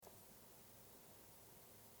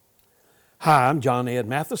Hi, I'm John Ed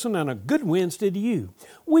Matheson, and a good Wednesday to you.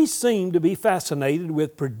 We seem to be fascinated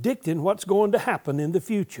with predicting what's going to happen in the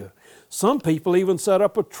future. Some people even set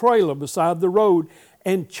up a trailer beside the road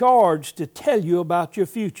and charge to tell you about your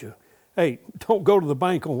future. Hey, don't go to the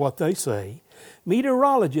bank on what they say.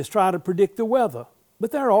 Meteorologists try to predict the weather, but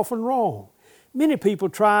they're often wrong. Many people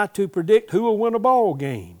try to predict who will win a ball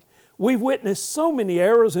game. We've witnessed so many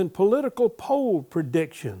errors in political poll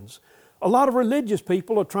predictions. A lot of religious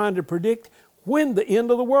people are trying to predict when the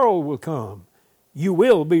end of the world will come. You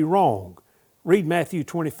will be wrong. Read Matthew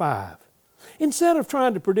 25. Instead of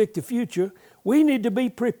trying to predict the future, we need to be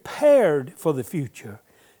prepared for the future.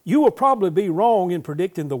 You will probably be wrong in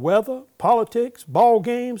predicting the weather, politics, ball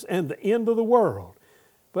games, and the end of the world.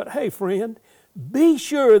 But hey, friend, be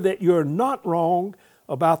sure that you're not wrong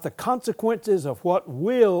about the consequences of what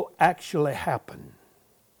will actually happen.